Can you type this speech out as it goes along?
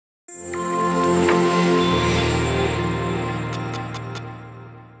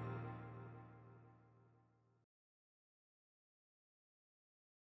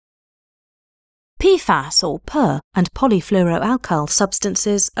PFAS or per and polyfluoroalkyl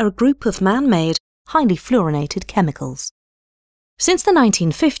substances are a group of man-made, highly fluorinated chemicals. Since the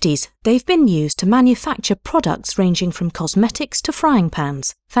 1950s, they've been used to manufacture products ranging from cosmetics to frying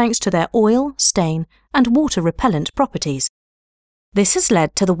pans, thanks to their oil, stain, and water-repellent properties. This has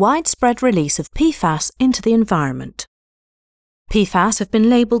led to the widespread release of PFAS into the environment. PFAS have been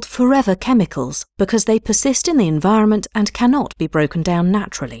labelled forever chemicals because they persist in the environment and cannot be broken down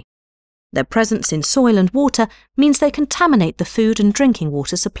naturally. Their presence in soil and water means they contaminate the food and drinking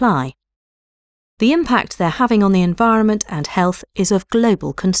water supply. The impact they're having on the environment and health is of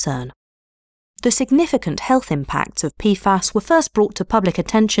global concern. The significant health impacts of PFAS were first brought to public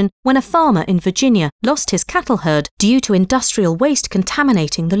attention when a farmer in Virginia lost his cattle herd due to industrial waste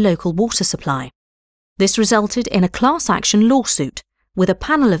contaminating the local water supply. This resulted in a class action lawsuit, with a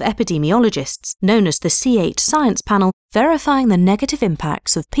panel of epidemiologists known as the C8 Science Panel verifying the negative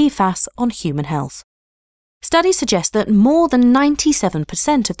impacts of PFAS on human health. Studies suggest that more than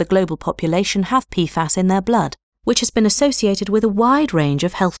 97% of the global population have PFAS in their blood, which has been associated with a wide range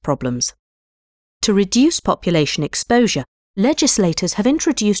of health problems. To reduce population exposure, legislators have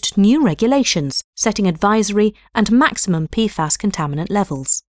introduced new regulations setting advisory and maximum PFAS contaminant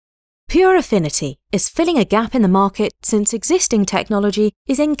levels. Puraffinity is filling a gap in the market since existing technology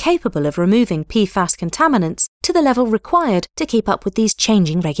is incapable of removing PFAS contaminants to the level required to keep up with these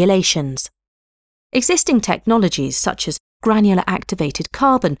changing regulations. Existing technologies such as granular activated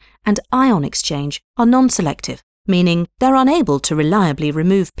carbon and ion exchange are non-selective, meaning they're unable to reliably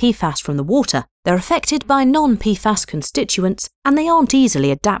remove PFAS from the water, they're affected by non-PFAS constituents, and they aren't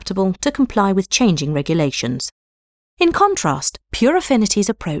easily adaptable to comply with changing regulations. In contrast, Puraffinity's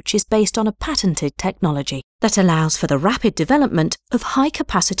approach is based on a patented technology that allows for the rapid development of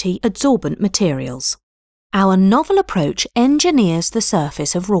high-capacity adsorbent materials. Our novel approach engineers the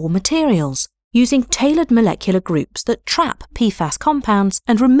surface of raw materials, using tailored molecular groups that trap PFAS compounds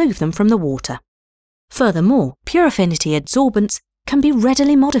and remove them from the water. Furthermore, Puraffinity adsorbents can be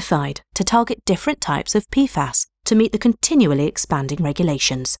readily modified to target different types of PFAS to meet the continually expanding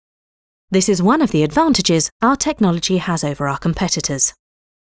regulations. This is one of the advantages our technology has over our competitors.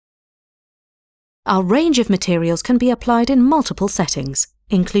 Our range of materials can be applied in multiple settings,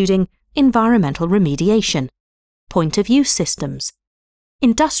 including environmental remediation, point-of-use systems,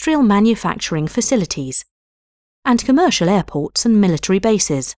 industrial manufacturing facilities, and commercial airports and military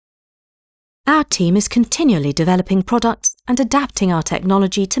bases. Our team is continually developing products and adapting our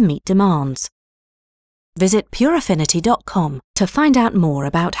technology to meet demands. Visit Puraffinity.com to find out more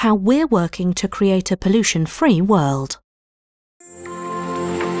about how we're working to create a pollution-free world.